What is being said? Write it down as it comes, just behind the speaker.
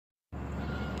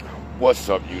What's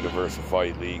up, Universal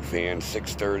Fight League fans?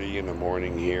 6:30 in the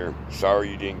morning here.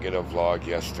 Sorry you didn't get a vlog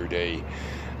yesterday.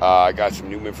 I got some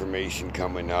new information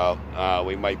coming up.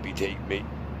 We might be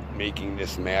making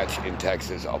this match in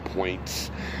Texas a points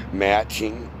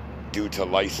matching due to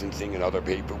licensing and other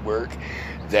paperwork.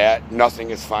 That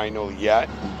nothing is final yet,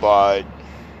 but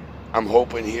I'm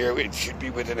hoping here it should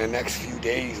be within the next few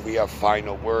days we have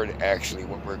final word actually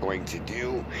what we're going to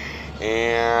do.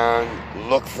 And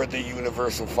look for the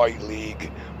Universal Fight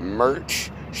League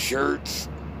merch, shirts,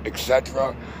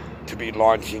 etc. to be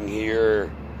launching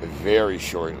here very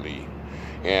shortly.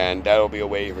 And that'll be a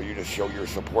way for you to show your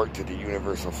support to the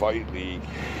Universal Fight League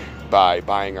by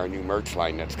buying our new merch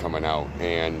line that's coming out.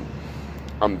 And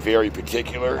I'm very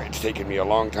particular. It's taken me a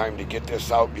long time to get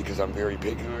this out because I'm very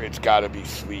particular. It's got to be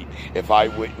sweet. If I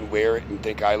wouldn't wear it and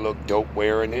think I look dope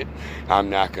wearing it, I'm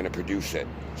not going to produce it.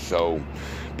 So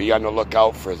be on the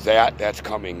lookout for that. That's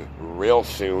coming real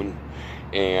soon.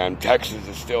 And Texas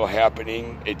is still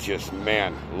happening. It's just,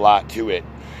 man, a lot to it.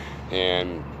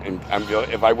 And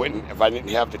if I didn't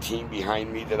have the team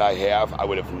behind me that I have, I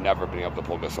would have never been able to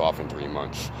pull this off in 3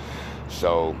 months.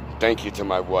 So thank you to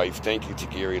my wife, thank you to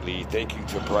Gary Lee, thank you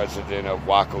to President of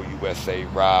Waco USA,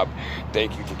 Rob,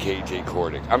 thank you to KJ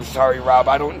Kordick. I'm sorry, Rob,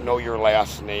 I don't know your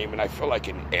last name, and I feel like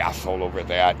an asshole over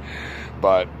that,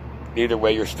 but either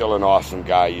way, you're still an awesome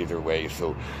guy either way.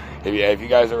 So if you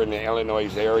guys are in the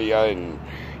Illinois area and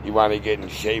you want to get in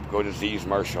shape, go to Z's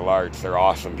Martial Arts. They're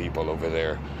awesome people over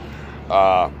there.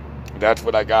 That's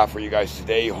what I got for you guys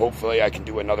today. Hopefully I can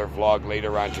do another vlog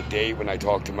later on today when I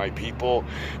talk to my people,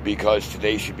 because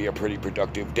today should be a pretty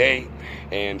productive day.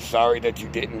 And sorry that you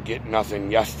didn't get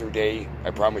nothing yesterday.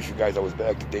 I promise you guys I was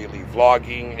back to daily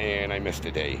vlogging and I missed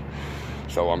a day.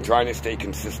 So I'm trying to stay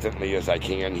consistently as I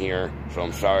can here. So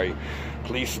I'm sorry.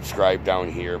 Please subscribe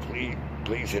down here.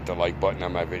 Please hit the like button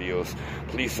on my videos.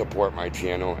 Please support my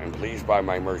channel, and please buy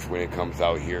my merch when it comes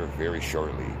out here very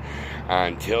shortly.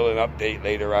 Until an update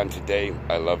later on today,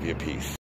 I love you. Peace.